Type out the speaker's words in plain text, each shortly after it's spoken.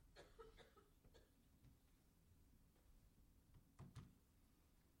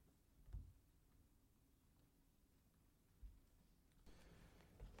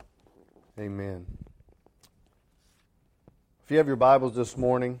Amen. If you have your Bibles this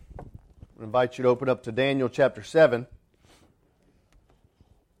morning, I invite you to open up to Daniel chapter 7.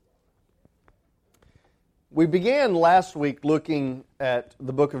 We began last week looking at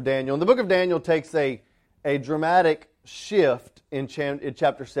the book of Daniel, and the book of Daniel takes a dramatic shift in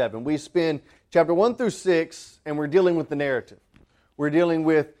chapter 7. We spend chapter 1 through 6, and we're dealing with the narrative. We're dealing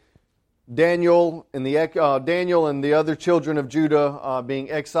with Daniel and the other children of Judah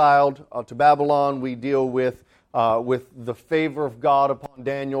being exiled to Babylon. We deal with the favor of God upon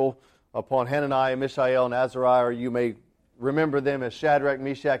Daniel, upon Hananiah, Mishael, and Azariah, or you may remember them as Shadrach,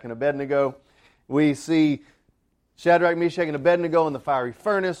 Meshach, and Abednego. We see Shadrach, Meshach, and Abednego in the fiery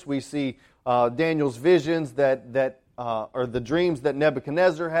furnace. We see Daniel's visions that are the dreams that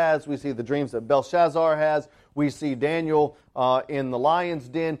Nebuchadnezzar has. We see the dreams that Belshazzar has. We see Daniel in the lion's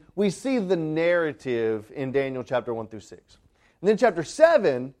den. We see the narrative in Daniel chapter 1 through 6. And then chapter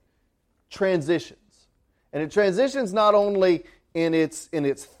 7 transitions. And it transitions not only in its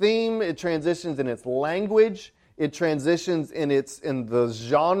theme, it transitions in its language, it transitions in the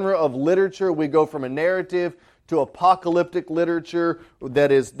genre of literature. We go from a narrative to apocalyptic literature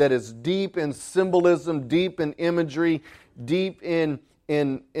that is deep in symbolism, deep in imagery, deep in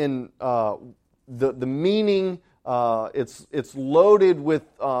the meaning. It's loaded with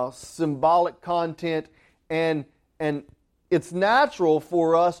symbolic content, and it's natural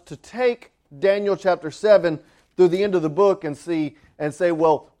for us to take Daniel chapter 7 through the end of the book and say,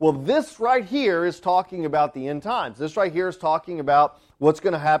 well, this right here is talking about the end times. This right here is talking about what's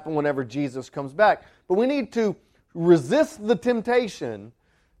going to happen whenever Jesus comes back. But we need to resist the temptation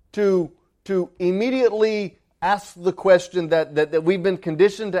to immediately ask the question that we've been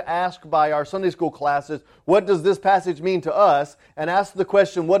conditioned to ask by our Sunday school classes: what does this passage mean to us? And ask the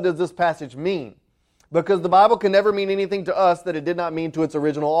question, what does this passage mean? Because the Bible can never mean anything to us that it did not mean to its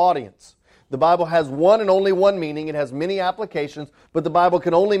original audience. The Bible has one and only one meaning. It has many applications, but the Bible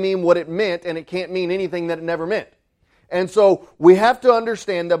can only mean what it meant, and it can't mean anything that it never meant. And so we have to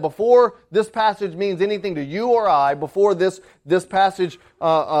understand that before this passage means anything to you or I, before this passage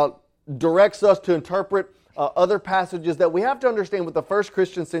directs us to interpret other passages, that we have to understand what the first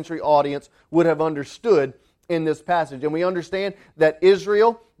Christian century audience would have understood in this passage. And we understand that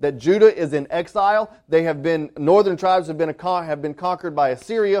that Judah is in exile. Northern tribes have been conquered by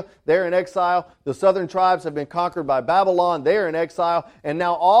Assyria. They're in exile. The southern tribes have been conquered by Babylon. They're in exile. And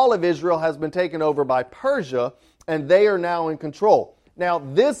now all of Israel has been taken over by Persia, and they are now in control. Now,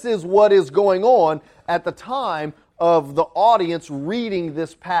 this is what is going on at the time of the audience reading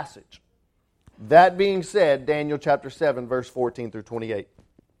this passage. That being said, Daniel chapter 7, verse 14 through 28.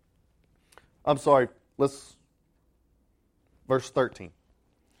 Verse 13.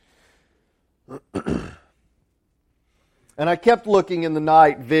 And I kept looking in the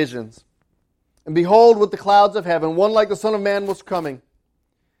night visions, and behold, with the clouds of heaven, one like the Son of Man was coming.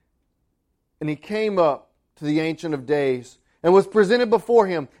 And he came up to the Ancient of Days, and was presented before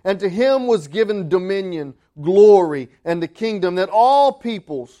him, and to him was given dominion, glory, and the kingdom, that all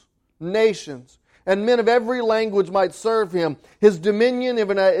peoples, nations, and men of every language might serve him. His dominion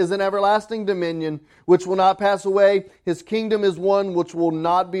is an everlasting dominion, which will not pass away. His kingdom is one which will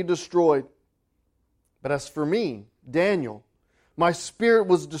not be destroyed. But as for me, Daniel, my spirit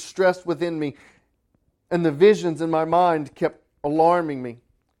was distressed within me, and the visions in my mind kept alarming me.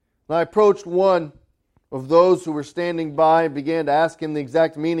 And I approached one of those who were standing by and began to ask him the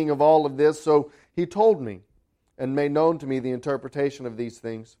exact meaning of all of this. So he told me and made known to me the interpretation of these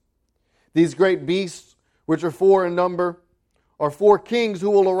things. These great beasts, which are 4 in number, are 4 kings who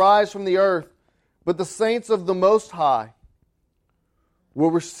will arise from the earth, but the saints of the Most High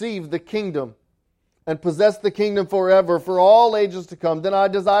will receive the kingdom and possess the kingdom forever, for all ages to come. Then I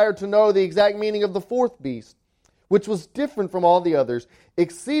desired to know the exact meaning of the 4th beast, which was different from all the others,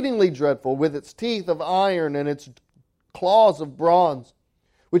 exceedingly dreadful, with its teeth of iron and its claws of bronze,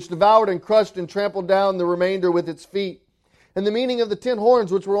 which devoured and crushed and trampled down the remainder with its feet. And the meaning of the 10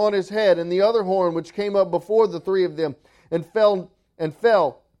 horns which were on his head, and the other horn which came up before the 3 of them, and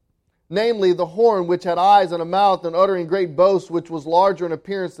fell, namely the horn which had eyes and a mouth, and uttering great boasts, which was larger in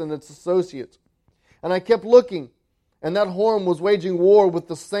appearance than its associates. And I kept looking, and that horn was waging war with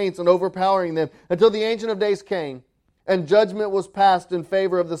the saints and overpowering them, until the Ancient of Days came, and judgment was passed in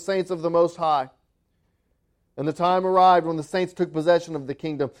favor of the saints of the Most High. And the time arrived when the saints took possession of the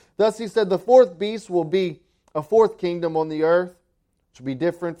kingdom. Thus he said, the 4th beast will be a 4th kingdom on the earth, which will be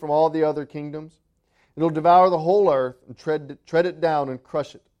different from all the other kingdoms. It will devour the whole earth and tread it down and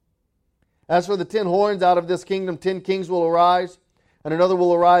crush it. As for the 10 horns, out of this kingdom 10 kings will arise, and another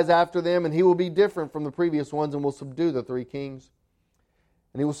will arise after them, and he will be different from the previous ones and will subdue the 3 kings.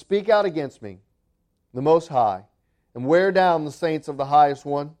 And he will speak out against me, the Most High, and wear down the saints of the Highest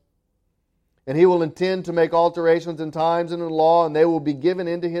One. And he will intend to make alterations in times and in law, and they will be given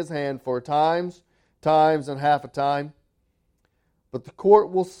into his hand for times, and half a time. But the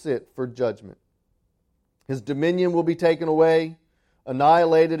court will sit for judgment. His dominion will be taken away,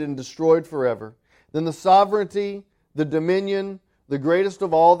 annihilated and destroyed forever. Then the sovereignty, the dominion, the greatest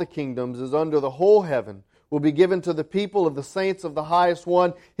of all the kingdoms, is under the whole heaven, will be given to the people of the saints of the Highest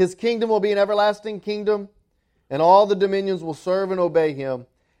One. His kingdom will be an everlasting kingdom, and all the dominions will serve and obey him.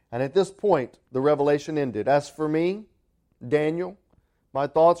 And at this point, the revelation ended. As for me, Daniel, my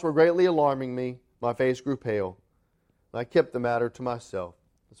thoughts were greatly alarming me. My face grew pale. I kept the matter to myself.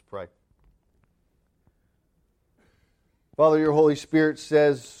 Let's pray. Father, your Holy Spirit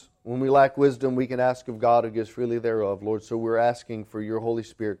says, when we lack wisdom, we can ask of God who gives freely thereof. Lord, so we're asking for your Holy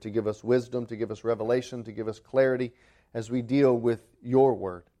Spirit to give us wisdom, to give us revelation, to give us clarity as we deal with your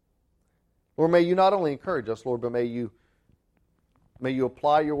word. Lord, may you not only encourage us, Lord, but may you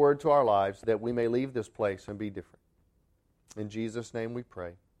apply your word to our lives that we may leave this place and be different. In Jesus' name we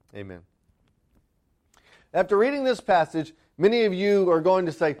pray. Amen. After reading this passage, many of you are going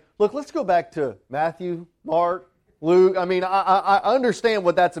to say, look, let's go back to Matthew, Mark, Luke. I mean, I understand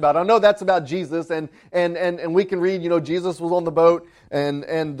what that's about. I know that's about Jesus, and we can read, Jesus was on the boat and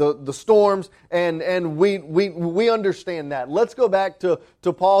the storms, and we understand that. Let's go back to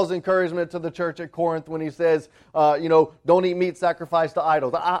Paul's encouragement to the church at Corinth when he says, don't eat meat sacrificed to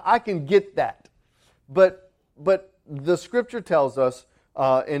idols. I can get that. But the Scripture tells us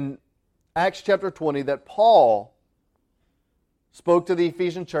in Acts chapter 20 that Paul spoke to the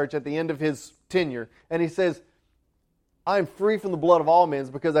Ephesian church at the end of his tenure, and he says, I am free from the blood of all men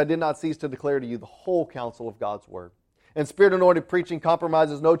because I did not cease to declare to you the whole counsel of God's word. And Spirit-anointed preaching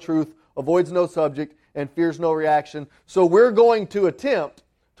compromises no truth, avoids no subject, and fears no reaction. So we're going to attempt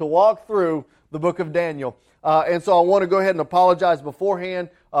to walk through the book of Daniel. And so I want to go ahead and apologize beforehand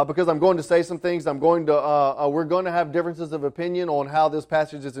because I'm going to say some things. We're going to have differences of opinion on how this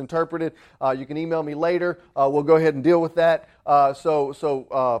passage is interpreted. You can email me later. We'll go ahead and deal with that.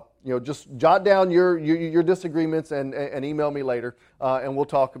 Just jot down your disagreements and email me later, and we'll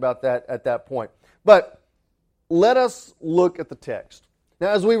talk about that at that point. But let us look at the text. Now,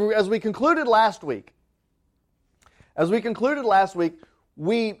 as we concluded last week,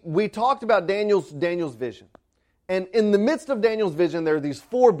 we talked about Daniel's vision. And in the midst of Daniel's vision, there are these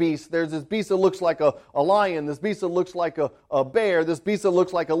four beasts. There's this beast that looks like a lion, this beast that looks like a bear, this beast that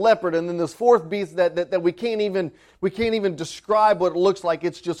looks like a leopard, and then this fourth beast that we can't even describe what it looks like.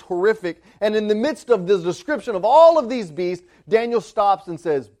 It's just horrific. And in the midst of this description of all of these beasts, Daniel stops and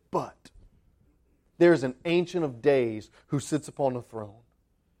says, but there's an Ancient of Days who sits upon a throne.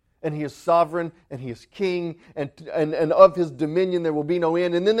 And he is sovereign, and he is king, and of his dominion there will be no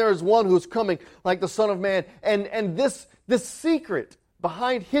end. And then there is one who is coming like the Son of Man. And this secret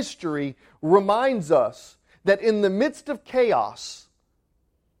behind history reminds us that in the midst of chaos,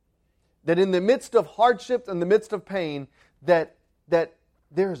 that in the midst of hardship, in the midst of pain, that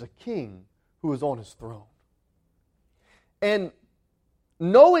there is a king who is on his throne. And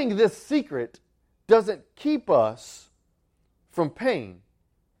knowing this secret doesn't keep us from pain,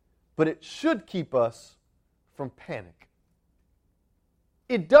 but it should keep us from panic.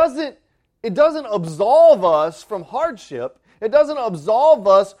 It doesn't absolve us from hardship. It doesn't absolve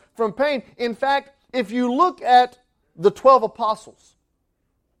us from pain. In fact, if you look at the 12 apostles,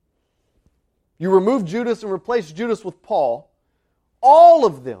 you remove Judas and replace Judas with Paul, all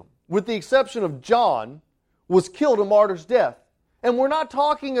of them, with the exception of John, was killed a martyr's death. And we're not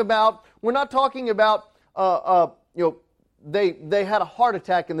talking about they had a heart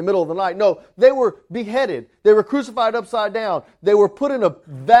attack in the middle of the night. No, they were beheaded. They were crucified upside down. They were put in a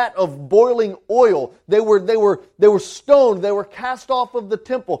vat of boiling oil. They were stoned. They were cast off of the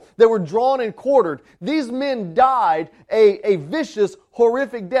temple. They were drawn and quartered. These men died a vicious,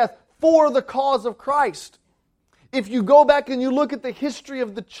 horrific death for the cause of Christ. If you go back and you look at the history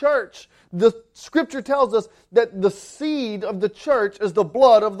of the church, the Scripture tells us that the seed of the church is the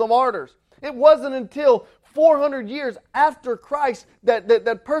blood of the martyrs. It wasn't until 400 years after Christ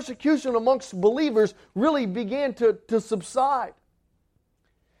that persecution amongst believers really began to subside.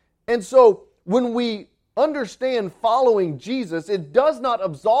 And so when we understand following Jesus, it does not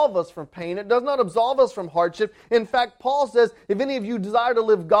absolve us from pain. It does not absolve us from hardship. In fact, Paul says, if any of you desire to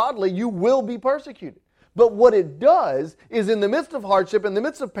live godly, you will be persecuted. But what it does is in the midst of hardship, in the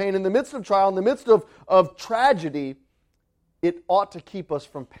midst of pain, in the midst of trial, in the midst of tragedy, it ought to keep us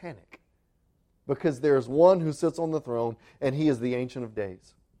from panic. Because there is one who sits on the throne, and he is the Ancient of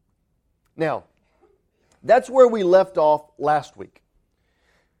Days. Now, that's where we left off last week.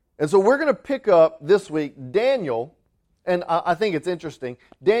 And so we're going to pick up this week Daniel, and I think it's interesting.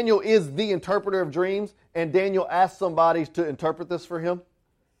 Daniel is the interpreter of dreams, and Daniel asked somebody to interpret this for him.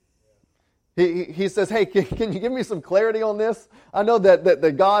 He says, hey, can you give me some clarity on this? I know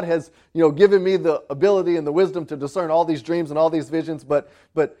that God has, given me the ability and the wisdom to discern all these dreams and all these visions, but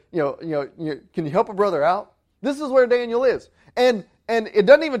can you help a brother out? This is where Daniel is. And it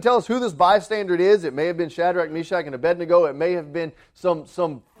doesn't even tell us who this bystander is. It may have been Shadrach, Meshach, and Abednego. It may have been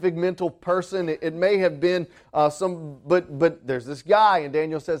some figmental person. It may have been but there's this guy, and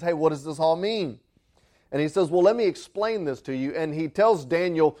Daniel says, hey, what does this all mean? And he says, well, let me explain this to you. And he tells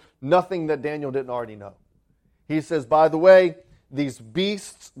Daniel nothing that Daniel didn't already know. He says, by the way, these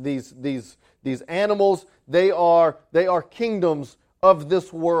beasts, these animals, they are kingdoms of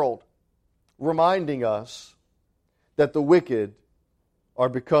this world, reminding us that the wicked are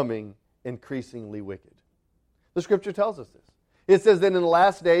becoming increasingly wicked. The Scripture tells us this. It says that in the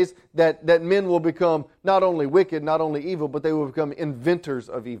last days that men will become not only wicked, not only evil, but they will become inventors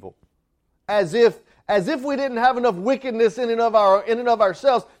of evil. As if we didn't have enough wickedness in and of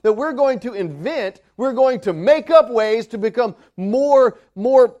ourselves, that we're going to invent, we're going to make up ways to become more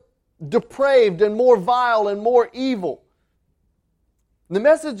depraved and more vile and more evil. The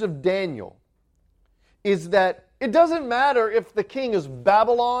message of Daniel is that it doesn't matter if the king is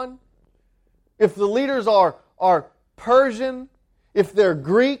Babylon, if the leaders are Persian, if they're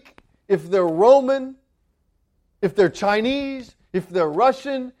Greek, if they're Roman, if they're Chinese, if they're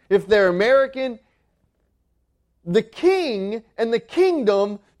Russian, if they're American. The king and the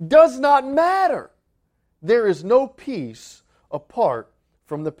kingdom does not matter. There is no peace apart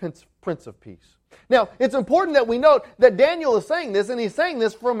from the Prince of Peace. Now, it's important that we note that Daniel is saying this, and he's saying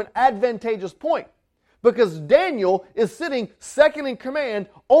this from an advantageous point. Because Daniel is sitting second in command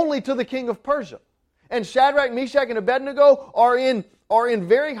only to the king of Persia. And Shadrach, Meshach, and Abednego are in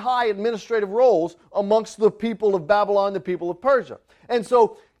very high administrative roles amongst the people of Babylon, the people of Persia. And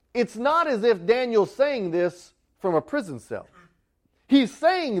so it's not as if Daniel's saying this from a prison cell. He's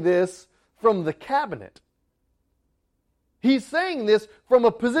saying this from the cabinet. He's saying this from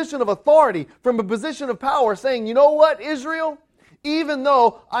a position of authority, from a position of power, saying, you know what, Israel? Even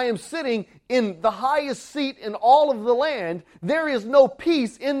though I am sitting in the highest seat in all of the land, there is no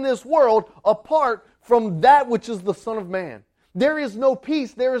peace in this world apart from that which is the Son of Man. There is no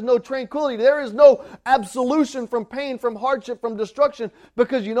peace, there is no tranquility, there is no absolution from pain, from hardship, from destruction.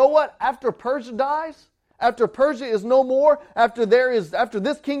 Because you know what? After Persia dies, after Persia is no more, after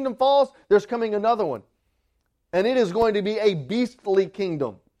this kingdom falls, there's coming another one. And it is going to be a beastly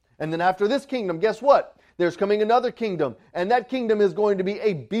kingdom. And then after this kingdom, guess what? There's coming another kingdom, and that kingdom is going to be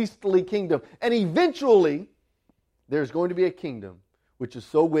a beastly kingdom. And eventually, there's going to be a kingdom which is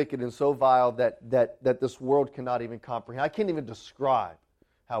so wicked and so vile that this world cannot even comprehend. I can't even describe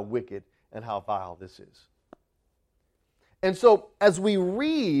how wicked and how vile this is. And so, as we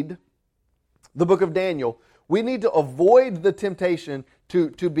read the book of Daniel, we need to avoid the temptation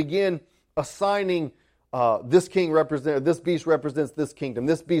to begin assigning this beast represents this kingdom.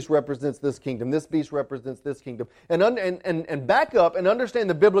 This beast represents this kingdom. This beast represents this kingdom. And back up and understand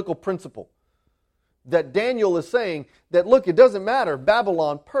the biblical principle that Daniel is saying that, look, it doesn't matter.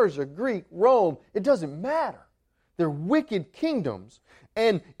 Babylon, Persia, Greek, Rome, it doesn't matter. They're wicked kingdoms.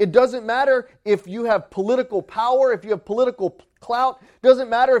 And it doesn't matter if you have political power, if you have political clout. It doesn't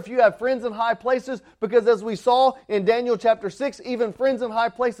matter if you have friends in high places, because as we saw in Daniel chapter 6, even friends in high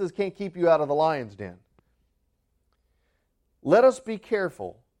places can't keep you out of the lion's den. Let us be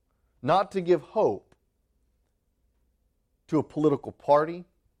careful not to give hope to a political party,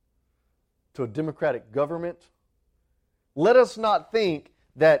 to a democratic government. Let us not think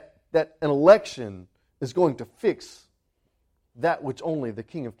that an election is going to fix that which only the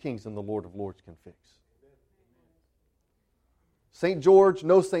King of Kings and the Lord of Lords can fix. St. George,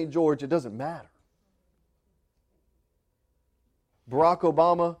 no St. George, it doesn't matter. Barack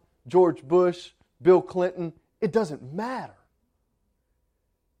Obama, George Bush, Bill Clinton, it doesn't matter.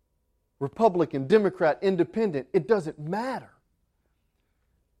 Republican, Democrat, Independent, it doesn't matter.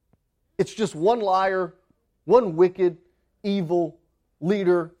 It's just one liar, one wicked, evil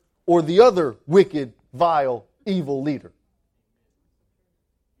leader, or the other wicked, vile, evil leader.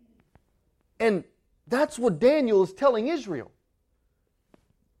 And that's what Daniel is telling Israel.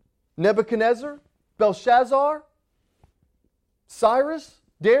 Nebuchadnezzar, Belshazzar, Cyrus,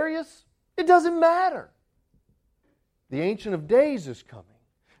 Darius, it doesn't matter. The Ancient of Days is coming.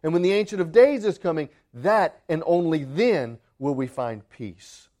 And when the Ancient of Days is coming, that and only then will we find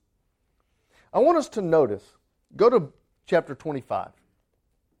peace. I want us to notice, go to chapter 25.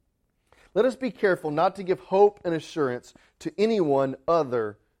 Let us be careful not to give hope and assurance to anyone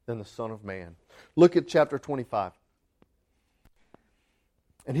other than the Son of Man. Look at chapter 25.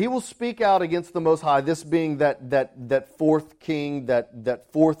 And he will speak out against the Most High, this being that fourth king,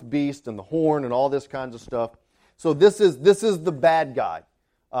 that fourth beast, and the horn, and all this kinds of stuff. So this is the bad guy.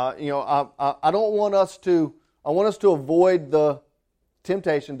 I don't want us to. I want us to avoid the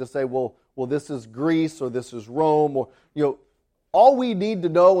temptation to say, well, this is Greece or this is Rome, or all we need to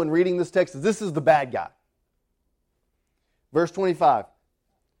know in reading this text is this is the bad guy. Verse 25.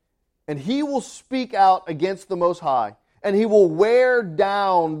 And he will speak out against the Most High, and he will wear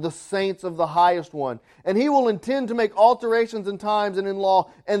down the saints of the Highest One. And he will intend to make alterations in times and in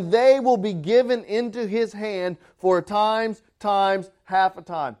law, and they will be given into his hand for a times, half a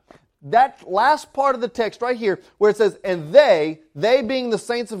time. That last part of the text right here, where it says, and they being the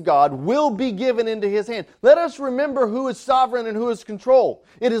saints of God, will be given into his hand. Let us remember who is sovereign and who is control.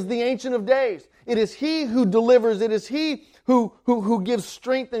 It is the Ancient of Days. It is he who delivers. It is he who gives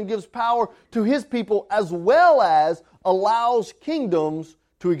strength and gives power to his people, as well as allows kingdoms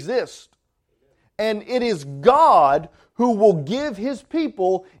to exist. And it is God who will give his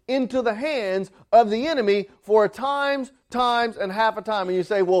people into the hands of the enemy for a times, and half a time. And you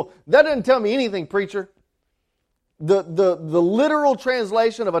say, well, that doesn't tell me anything, preacher. The literal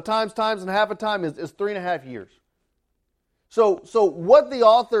translation of a times, and half a time is 3.5 years. So what the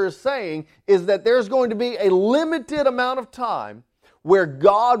author is saying is that there's going to be a limited amount of time where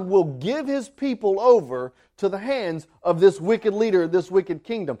God will give his people over to the hands of this wicked leader, this wicked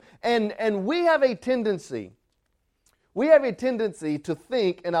kingdom. And we have a tendency to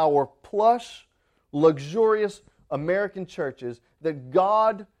think in our plush, luxurious American churches that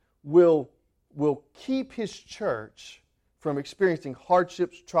God will keep his church from experiencing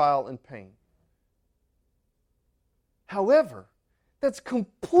hardships, trial, and pain. However, that's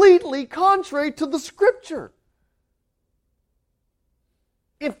completely contrary to the Scripture.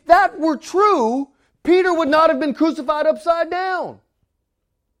 If that were true, Peter would not have been crucified upside down.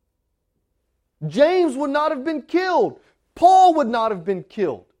 James would not have been killed. Paul would not have been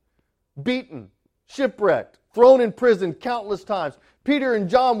killed, beaten, shipwrecked, thrown in prison countless times. Peter and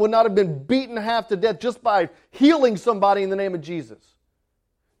John would not have been beaten half to death just by healing somebody in the name of Jesus.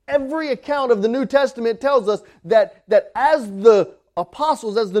 Every account of the New Testament tells us that as the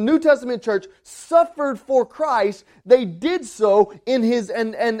apostles, as the New Testament church suffered for Christ, they did so in his,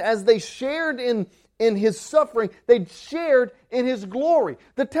 and as they shared in his suffering, they shared in his glory.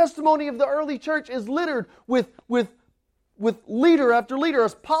 The testimony of the early church is littered with leader after leader.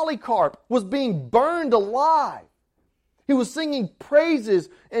 As Polycarp was being burned alive, he was singing praises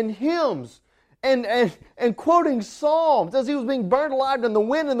and hymns and quoting psalms as he was being burned alive, and the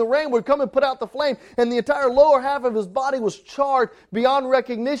wind and the rain would come and put out the flame, and the entire lower half of his body was charred beyond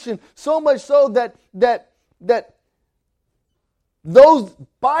recognition, so much so that those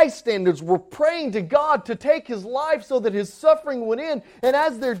bystanders were praying to God to take his life so that his suffering would end. And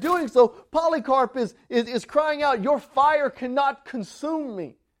as they're doing so, Polycarp is crying out, "Your fire cannot consume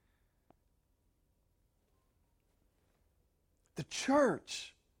me." The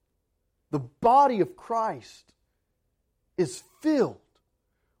church, the body of Christ, is filled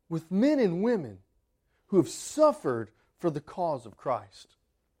with men and women who have suffered for the cause of Christ.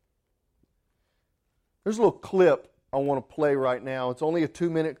 There's a little clip I want to play right now. It's only a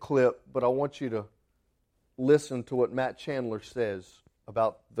 2-minute clip, but I want you to listen to what Matt Chandler says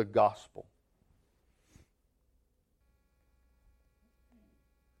about the gospel.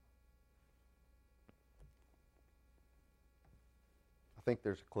 I think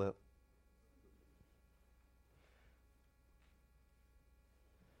there's a clip.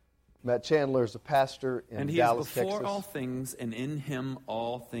 Matt Chandler is a pastor in Dallas, Texas. And he is before all things, and in him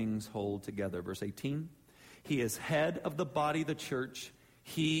all things hold together. Verse 18. He is head of the body, the church.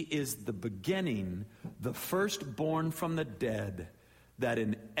 He is the beginning, the firstborn from the dead, that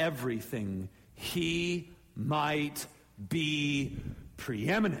in everything he might be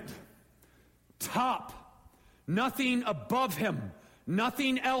preeminent. Top. Nothing above him.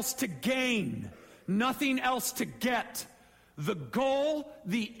 Nothing else to gain. Nothing else to get. The goal,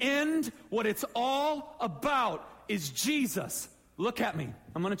 the end, what it's all about is Jesus. Look at me.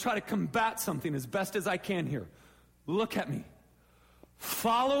 I'm going to try to combat something as best as I can here. Look at me.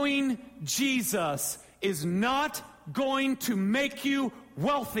 Following Jesus is not going to make you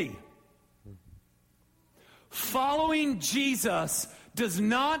wealthy. Following Jesus does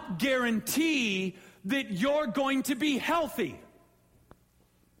not guarantee that you're going to be healthy.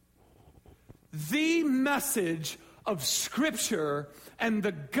 The message of Scripture and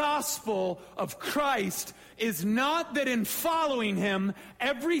the gospel of Christ is not that in following Him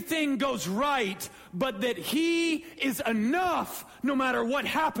everything goes right, but that He is enough no matter what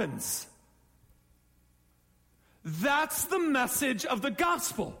happens. That's the message of the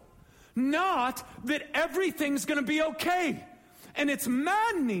gospel. Not that everything's going to be okay. And it's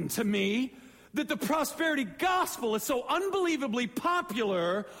maddening to me that the prosperity gospel is so unbelievably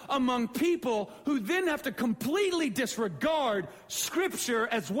popular among people who then have to completely disregard Scripture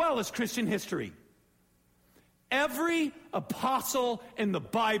as well as Christian history. Every apostle in the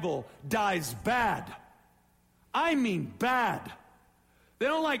Bible dies bad. I mean bad. They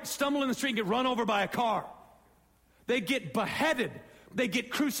don't like stumble in the street and get run over by a car. They get beheaded. They get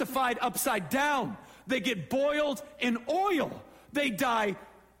crucified upside down. They get boiled in oil. They die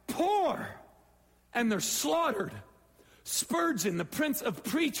poor. And they're slaughtered. Spurgeon, the prince of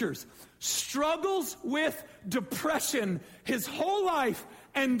preachers, struggles with depression his whole life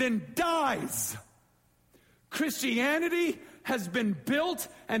and then dies. Christianity has been built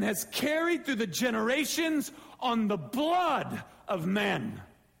and has carried through the generations on the blood of men,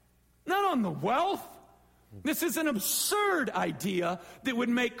 not on the wealth. This is an absurd idea that would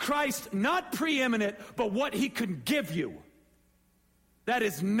make Christ not preeminent, but what He could give you. That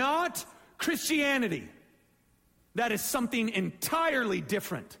is not Christianity. That is something entirely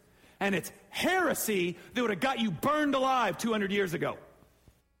different. And it's heresy that would have got you burned alive 200 years ago.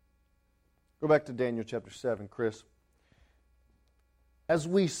 Go back to Daniel chapter 7, Chris. As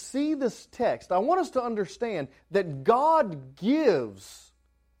we see this text, I want us to understand that God gives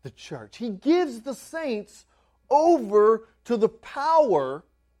the church. He gives the saints over to the power.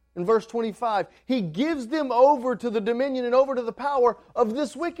 In verse 25, He gives them over to the dominion and over to the power of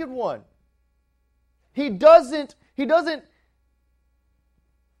this wicked one. He doesn't, it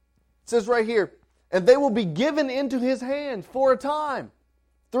says right here, and they will be given into His hand for a time.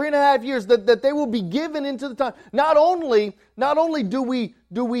 3.5 years, that they will be given into the time. Not only do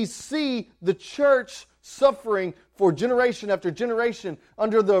we see the church suffering for generation after generation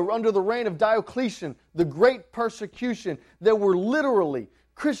under the reign of Diocletian, the great persecution, there were literally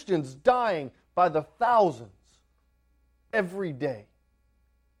Christians dying by the thousands every day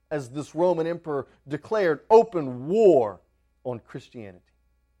as this Roman emperor declared open war on Christianity.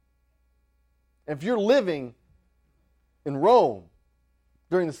 If you're living in Rome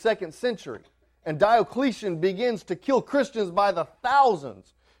during the 2nd century and Diocletian begins to kill Christians by the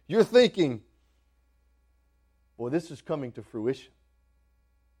thousands, you're thinking, boy, this is coming to fruition.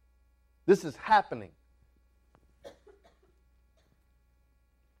 This is happening.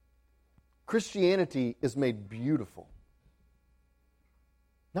 Christianity is made beautiful.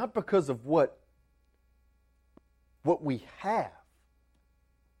 Not because of what we have,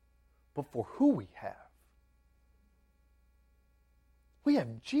 but for who we have. We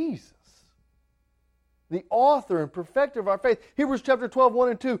have Jesus, the author and perfecter of our faith. Hebrews chapter 12, 1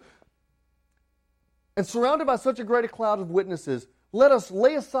 and 2. And surrounded by such a great a cloud of witnesses, let us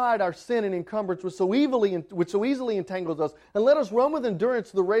lay aside our sin and encumbrance which so easily entangles us, and let us run with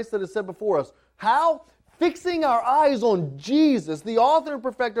endurance the race that is set before us. How? Fixing our eyes on Jesus, the author and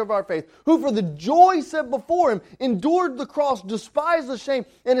perfecter of our faith, who for the joy set before Him endured the cross, despised the shame,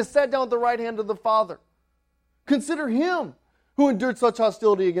 and is sat down at the right hand of the Father. Consider Him who endured such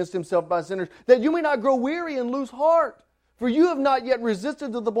hostility against Himself by sinners, that you may not grow weary and lose heart. For you have not yet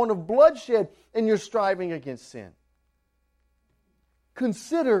resisted to the point of bloodshed in your striving against sin.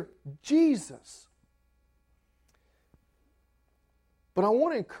 Consider Jesus. But I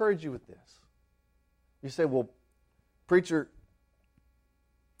want to encourage you with this. You say, well, preacher,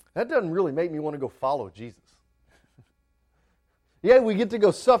 that doesn't really make me want to go follow Jesus. Yeah, we get to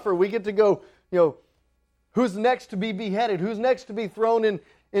go suffer. We get to go, who's next to be beheaded? Who's next to be thrown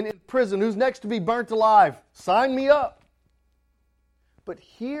in prison? Who's next to be burnt alive? Sign me up. But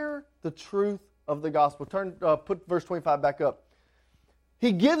hear the truth of the gospel. Put verse 25 back up.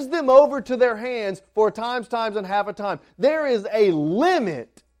 He gives them over to their hands for times, and half a time. There is a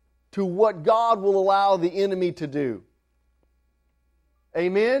limit to what God will allow the enemy to do.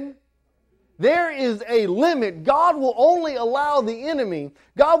 Amen? There is a limit. God will only allow the enemy,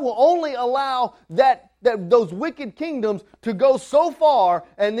 God will only allow those wicked kingdoms to go so far,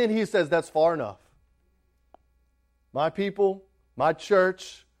 and then He says, that's far enough. My people, my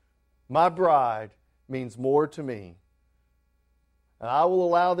church, my bride means more to me. And I will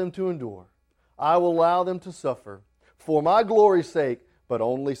allow them to endure. I will allow them to suffer for my glory's sake, but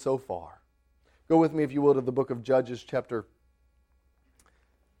only so far. Go with me, if you will, to the book of Judges chapter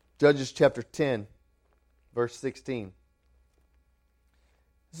 10, verse 16.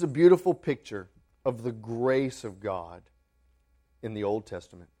 This is a beautiful picture of the grace of God in the Old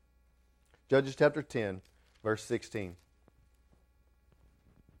Testament. Judges chapter 10, verse 16.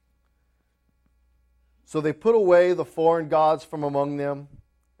 So they put away the foreign gods from among them,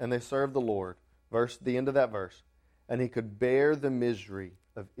 and they served the Lord. The end of that verse. And he could bear the misery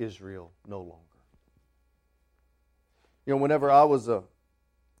of Israel no longer. You know, whenever I was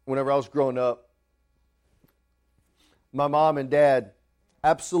growing up, my mom and dad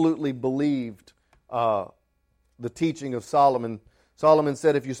absolutely believed the teaching of Solomon. Solomon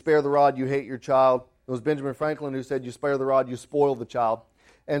said, if you spare the rod, you hate your child. It was Benjamin Franklin who said, you spare the rod, you spoil the child.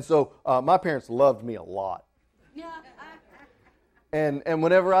 And so my parents loved me a lot. And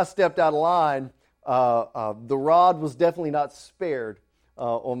whenever I stepped out of line, the rod was definitely not spared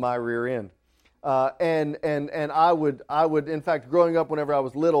on my rear end. And I would, in fact, growing up whenever I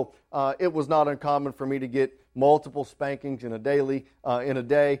was little, it was not uncommon for me to get multiple spankings in a day.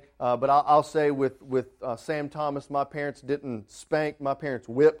 But I'll say with Sam Thomas, my parents didn't spank. My parents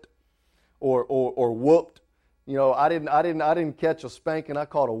whipped or whooped. You know, I didn't catch a spanking. I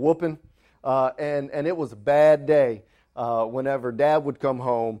caught a whooping, and it was a bad day. Whenever Dad would come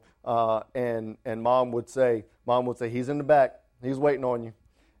home, and Mom would say, he's in the back, he's waiting on you,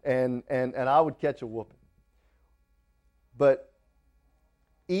 and I would catch a whooping. But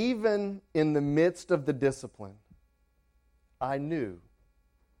even in the midst of the discipline, I knew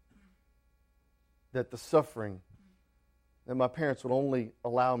that the suffering, that my parents would only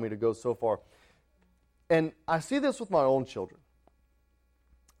allow me to go so far. And I see this with my own children.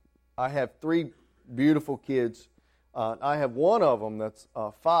 I have 3 beautiful kids. I have one of them that's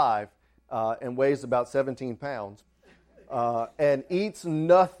 5 and weighs about 17 pounds and eats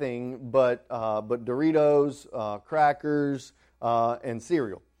nothing but Doritos, crackers, and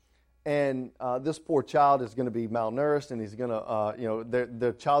cereal. And this poor child is going to be malnourished, and he's going to,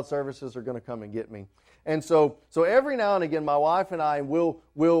 the child services are going to come and get me. And so every now and again, my wife and I will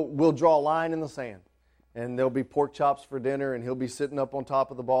draw a line in the sand. And there'll be pork chops for dinner, and he'll be sitting up on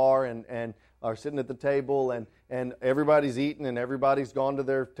top of the bar or sitting at the table, and everybody's eating, and everybody's gone to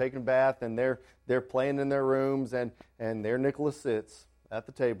their taking a bath, and they're playing in their rooms, and there Nicholas sits at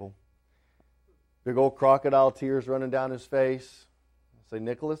the table. Big old crocodile tears running down his face. I say,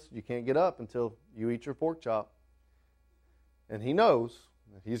 Nicholas, you can't get up until you eat your pork chop. And he knows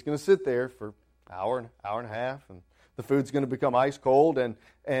that he's going to sit there for an hour and a half, and the food's going to become ice cold,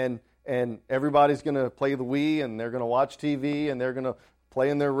 and everybody's going to play the Wii, and they're going to watch TV, and they're going to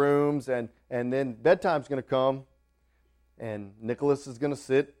play in their rooms, and then bedtime's going to come, and Nicholas is going to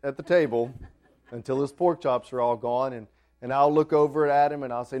sit at the table until his pork chops are all gone, and I'll look over at him,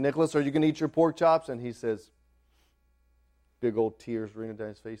 and I'll say, Nicholas, are you going to eat your pork chops? And he says, big old tears running down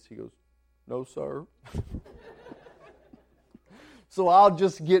his face, he goes, no, sir. So I'll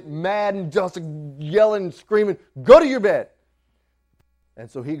just get mad and just yelling and screaming, go to your bed.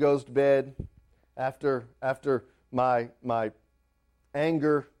 And so he goes to bed. After my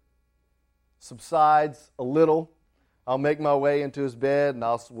anger subsides a little, I'll make my way into his bed, and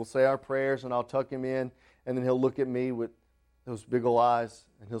we'll say our prayers, and I'll tuck him in, and then he'll look at me with those big old eyes,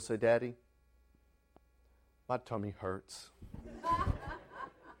 and he'll say, Daddy, my tummy hurts.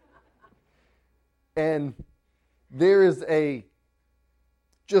 And there is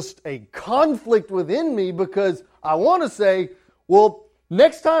just a conflict within me, because I want to say, well,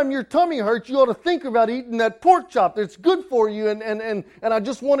 next time your tummy hurts, you ought to think about eating that pork chop that's good for you, and I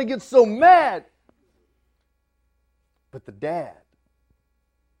just want to get so mad. But the dad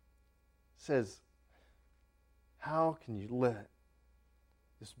says, how can you let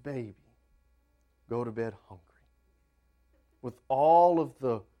this baby go to bed hungry with all of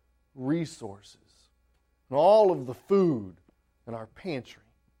the resources and all of the food in our pantry?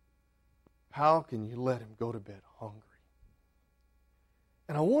 How can you let him go to bed hungry?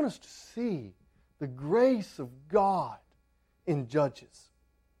 And I want us to see the grace of God in Judges.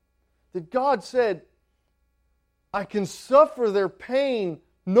 That God said, I can suffer their pain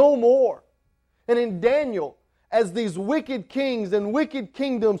no more. And in Daniel, as these wicked kings and wicked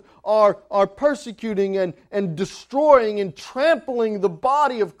kingdoms are persecuting and destroying and trampling the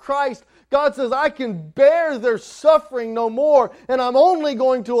body of Christ, God says, I can bear their suffering no more, and I'm only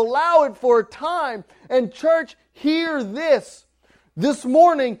going to allow it for a time. And church, hear this. This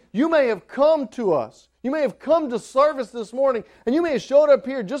morning, you may have come to us. You may have come to service this morning, and you may have showed up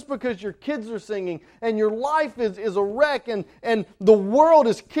here just because your kids are singing, and your life is a wreck, and the world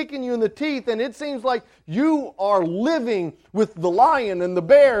is kicking you in the teeth, and it seems like you are living with the lion and the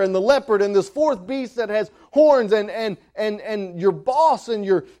bear and the leopard and this fourth beast that has horns, and your boss and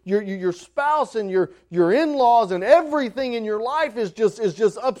your spouse and your in-laws and everything in your life is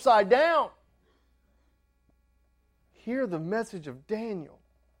just upside down. hear the message of Daniel.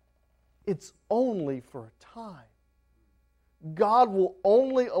 It's only for a time. God will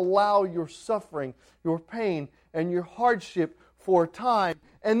only allow your suffering, your pain, and your hardship for a time.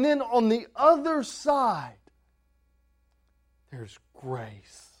 And then on the other side, there's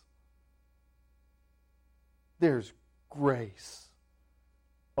grace. There's grace.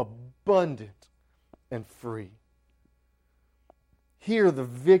 Abundant and free. Hear the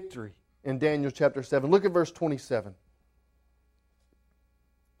victory in Daniel chapter 7. Look at verse 27.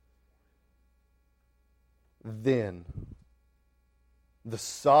 Then the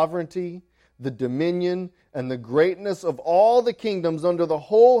sovereignty, the dominion, and the greatness of all the kingdoms under the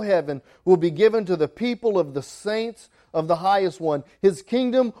whole heaven will be given to the people of the saints of the highest one. His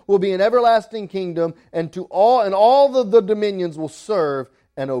kingdom will be an everlasting kingdom, and all the dominions will serve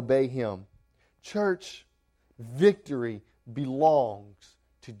and obey him. Church, victory belongs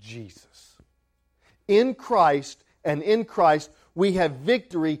to Jesus. In Christ, and in Christ, we have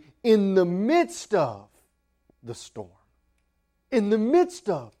victory in the midst of the storm, in the midst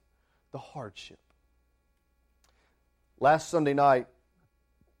of the hardship. Last Sunday night,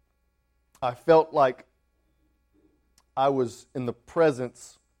 I felt like I was in the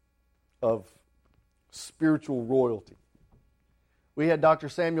presence of spiritual royalty. We had Dr.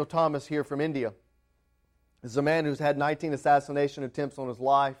 Samuel Thomas here from India. This is a man who's had 19 assassination attempts on his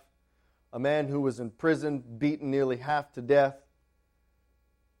life, a man who was in prison, beaten nearly half to death,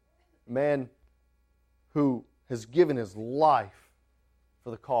 a man who has given his life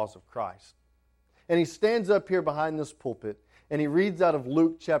for the cause of Christ. And he stands up here behind this pulpit and he reads out of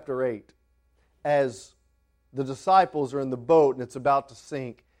Luke chapter 8 as the disciples are in the boat and it's about to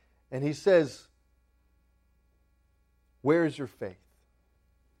sink. And he says, "Where is your faith?"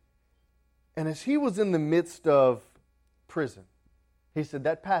 And as he was in the midst of prison, he said,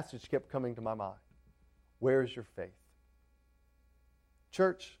 that passage kept coming to my mind. Where is your faith?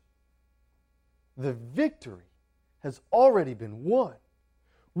 Church, the victory has already been won.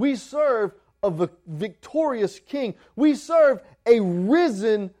 We serve a victorious King. We serve a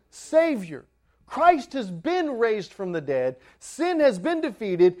risen Savior. Christ has been raised from the dead. Sin has been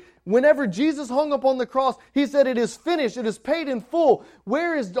defeated. Whenever Jesus hung upon the cross, He said, "It is finished. It is paid in full.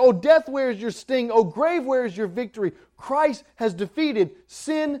 Where is, O death, where is your sting? O grave, where is your victory?" Christ has defeated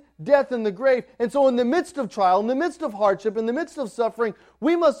sin, death, and the grave. And so in the midst of trial, in the midst of hardship, in the midst of suffering,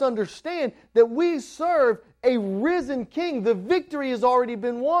 we must understand that we serve a risen King. The victory has already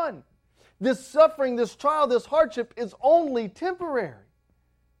been won. This suffering, this trial, this hardship is only temporary.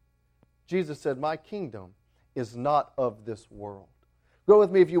 Jesus said, "My kingdom is not of this world." Go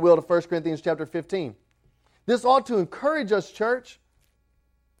with me, if you will, to 1 Corinthians chapter 15. This ought to encourage us, church.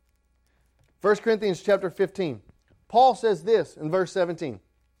 1 Corinthians chapter 15. Paul says this in verse 17.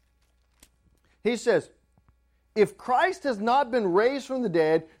 He says, "If Christ has not been raised from the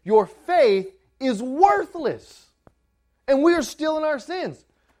dead, your faith is worthless." And we are still in our sins.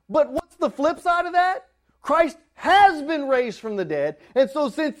 But what's the flip side of that? Christ has been raised from the dead. And so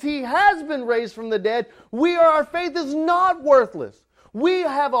since He has been raised from the dead, our faith is not worthless. We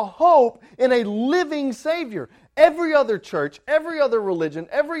have a hope in a living Savior. Every other church, every other religion,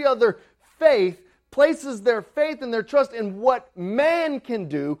 every other faith places their faith and their trust in what man can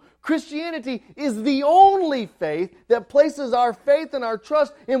do. Christianity is the only faith that places our faith and our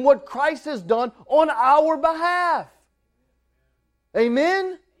trust in what Christ has done on our behalf.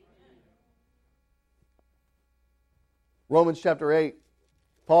 Amen? Romans chapter 8,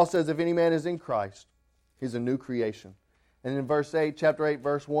 Paul says, "If any man is in Christ, he's a new creation." And in verse 8, chapter 8,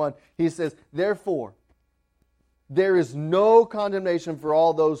 verse 1, he says, "Therefore, there is no condemnation for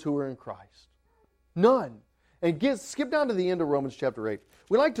all those who are in Christ." None. And skip down to the end of Romans chapter 8.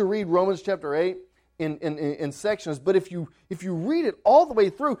 We like to read Romans chapter 8 in sections, but if you read it all the way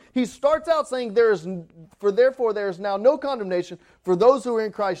through, he starts out saying, "Therefore there is now no condemnation for those who are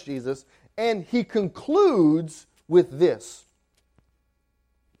in Christ Jesus," and he concludes with this.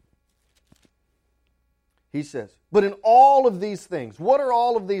 He says, "But in all of these things," what are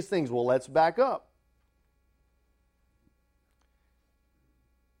all of these things? Well, let's back up.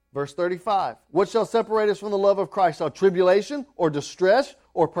 Verse 35, "What shall separate us from the love of Christ? Shall tribulation, or distress,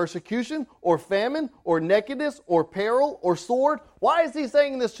 or persecution, or famine, or nakedness, or peril, or sword?" Why is he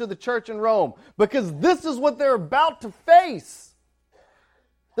saying this to the church in Rome? Because this is what they're about to face.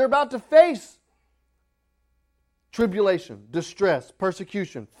 They're about to face tribulation, distress,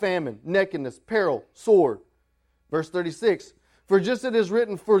 persecution, famine, nakedness, peril, sword. Verse 36, "For just as it is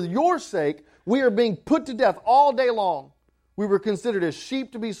written, for your sake we are being put to death all day long. We were considered as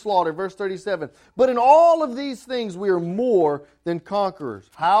sheep to be slaughtered. Verse 37. But in all of these things we are more than conquerors.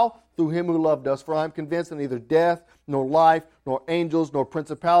 How? Through Him who loved us. For I am convinced that neither death, nor life, nor angels, nor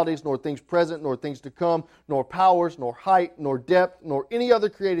principalities, nor things present, nor things to come, nor powers, nor height, nor depth, nor any other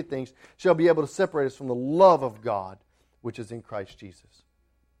created things shall be able to separate us from the love of God, which is in Christ Jesus.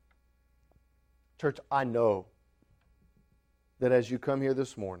 Church, I know that as you come here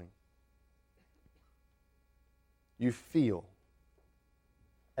this morning, you feel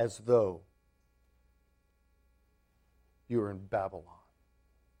as though you're in Babylon.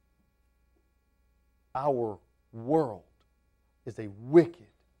 Our world is a wicked,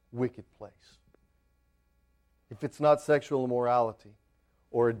 wicked place. If it's not sexual immorality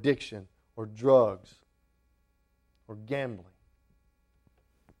or addiction or drugs or gambling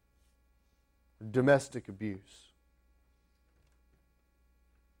or domestic abuse,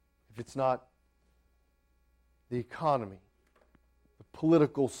 if it's not the economy, the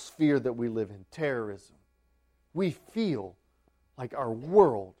political sphere that we live in, terrorism, we feel like our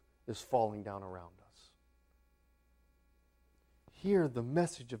world is falling down around us. Hear the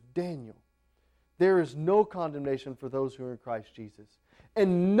message of Daniel. There is no condemnation for those who are in Christ Jesus.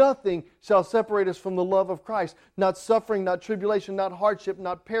 And nothing shall separate us from the love of Christ. Not suffering, not tribulation, not hardship,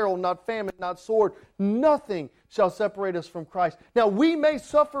 not peril, not famine, not sword. Nothing shall separate us from Christ. Now, we may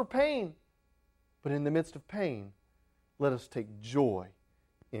suffer pain, but in the midst of pain, let us take joy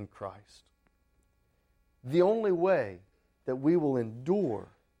in Christ. The only way that we will endure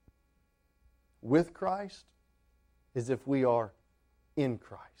with Christ is if we are in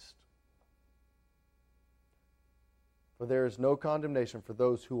Christ. For there is no condemnation for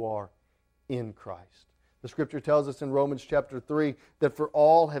those who are in Christ. The Scripture tells us in Romans chapter 3 that for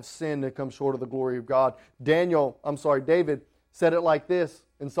all have sinned and come short of the glory of God. David said it like this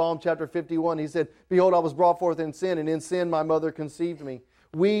in Psalm chapter 51. He said, "Behold, I was brought forth in sin, and in sin my mother conceived me."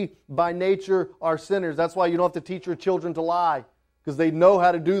 We, by nature, are sinners. That's why you don't have to teach your children to lie, because they know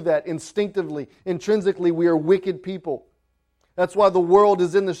how to do that instinctively. Intrinsically, we are wicked people. That's why the world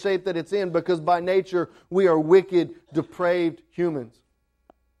is in the shape that it's in, because by nature, we are wicked, depraved humans.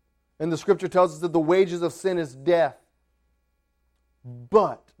 And the Scripture tells us that the wages of sin is death.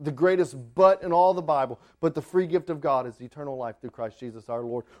 But, the greatest but in all the Bible, but the free gift of God is eternal life through Christ Jesus our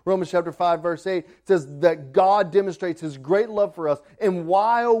Lord. Romans chapter 5 verse 8 says that God demonstrates His great love for us, and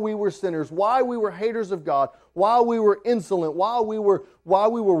while we were sinners, while we were haters of God, while we were insolent, while we were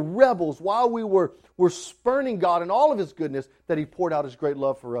rebels, while we were spurning God and all of His goodness, that He poured out His great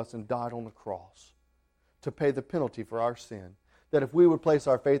love for us and died on the cross to pay the penalty for our sin. That if we would place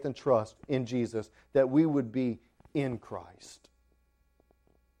our faith and trust in Jesus, that we would be in Christ.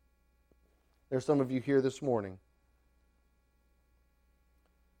 There's some of you here this morning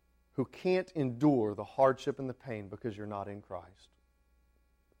who can't endure the hardship and the pain because you're not in Christ.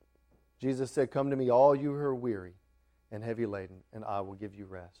 Jesus said, "Come to me, all you who are weary and heavy laden, and I will give you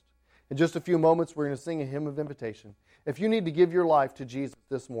rest." In just a few moments, we're going to sing a hymn of invitation. If you need to give your life to Jesus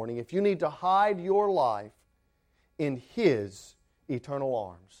this morning, if you need to hide your life in His eternal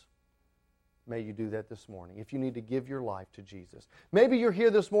arms, may you do that this morning. If you need to give your life to Jesus. Maybe you're here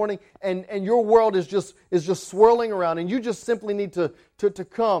this morning and your world is just swirling around, and you just simply need to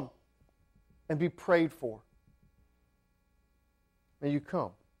come and be prayed for. May you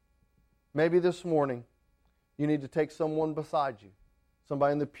come. Maybe this morning you need to take someone beside you,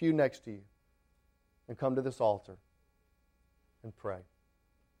 somebody in the pew next to you, and come to this altar and pray.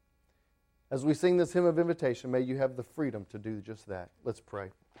 As we sing this hymn of invitation, may you have the freedom to do just that. Let's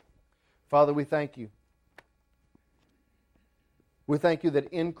pray. Father, we thank You. We thank You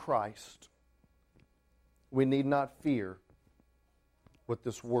that in Christ we need not fear what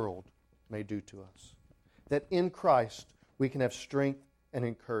this world may do to us. That in Christ we can have strength and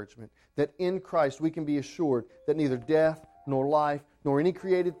encouragement. That in Christ we can be assured that neither death nor life nor any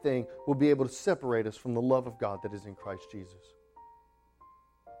created thing will be able to separate us from the love of God that is in Christ Jesus.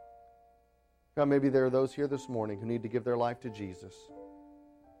 God, maybe there are those here this morning who need to give their life to Jesus.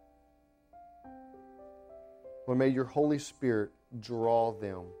 Lord, may Your Holy Spirit draw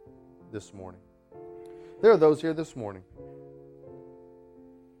them this morning. There are those here this morning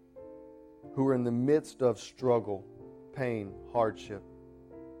who are in the midst of struggle, pain, hardship.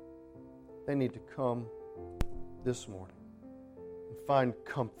 They need to come this morning and find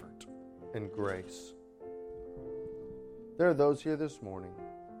comfort and grace. There are those here this morning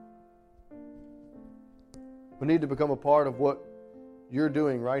who need to become a part of what You're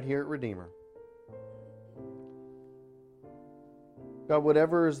doing right here at Redeemer. God,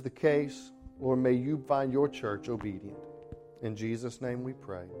 whatever is the case, Lord, may You find Your church obedient. In Jesus' name we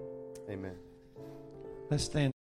pray. Amen. Let's stand.